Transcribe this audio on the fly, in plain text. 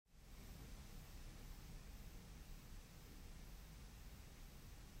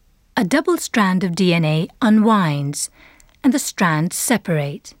A double strand of DNA unwinds, and the strands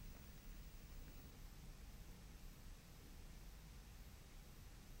separate.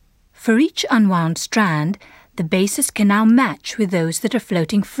 For each unwound strand, the bases can now match with those that are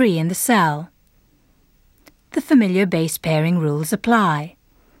floating free in the cell. The familiar base pairing rules apply.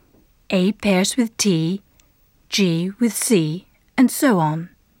 A pairs with T, G with C, and so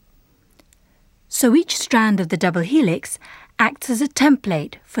on. So each strand of the double helix acts as a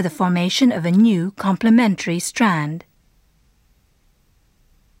template for the formation of a new complementary strand.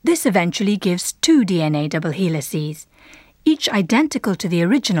 This eventually gives 2 DNA double helices, each identical to the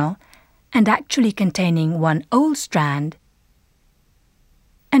original and actually containing one old strand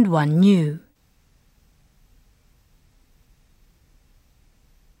and one new.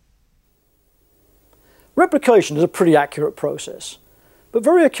 Replication is a pretty accurate process, but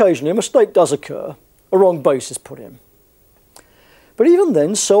very occasionally a mistake does occur, a wrong base is put in. But even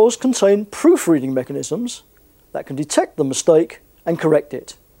then, cells contain proofreading mechanisms that can detect the mistake and correct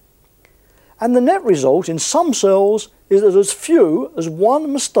it. And the net result in some cells is that as few as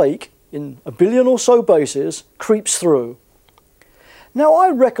one mistake in a billion or so bases creeps through. Now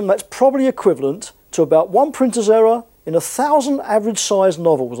I reckon that's probably equivalent to about 1 printer's error in 1,000 average-sized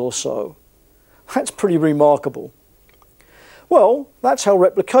novels or so. That's pretty remarkable. Well, that's how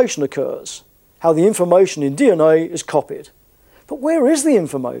replication occurs, how the information in DNA is copied. But where is the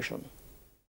information?